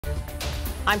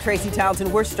I'm Tracy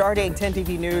Townsend. We're starting 10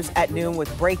 TV News at noon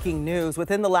with breaking news.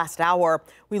 Within the last hour,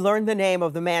 we learned the name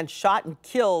of the man shot and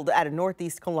killed at a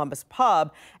Northeast Columbus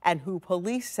pub and who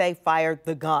police say fired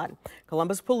the gun.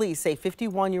 Columbus police say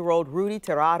 51-year-old Rudy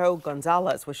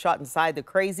Tirado-Gonzalez was shot inside the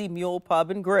Crazy Mule Pub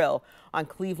and Grill on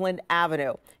Cleveland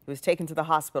Avenue. He was taken to the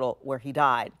hospital where he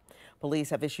died.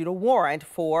 Police have issued a warrant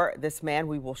for this man.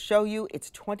 We will show you. It's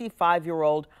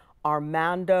 25-year-old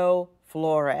Armando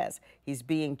Flores. He's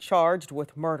being charged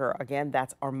with murder. Again,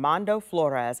 that's Armando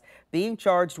Flores being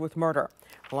charged with murder.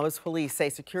 Columbus police say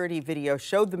security video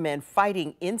showed the men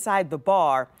fighting inside the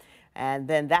bar, and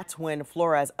then that's when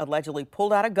Flores allegedly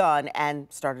pulled out a gun and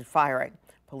started firing.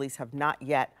 Police have not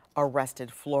yet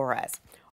arrested Flores.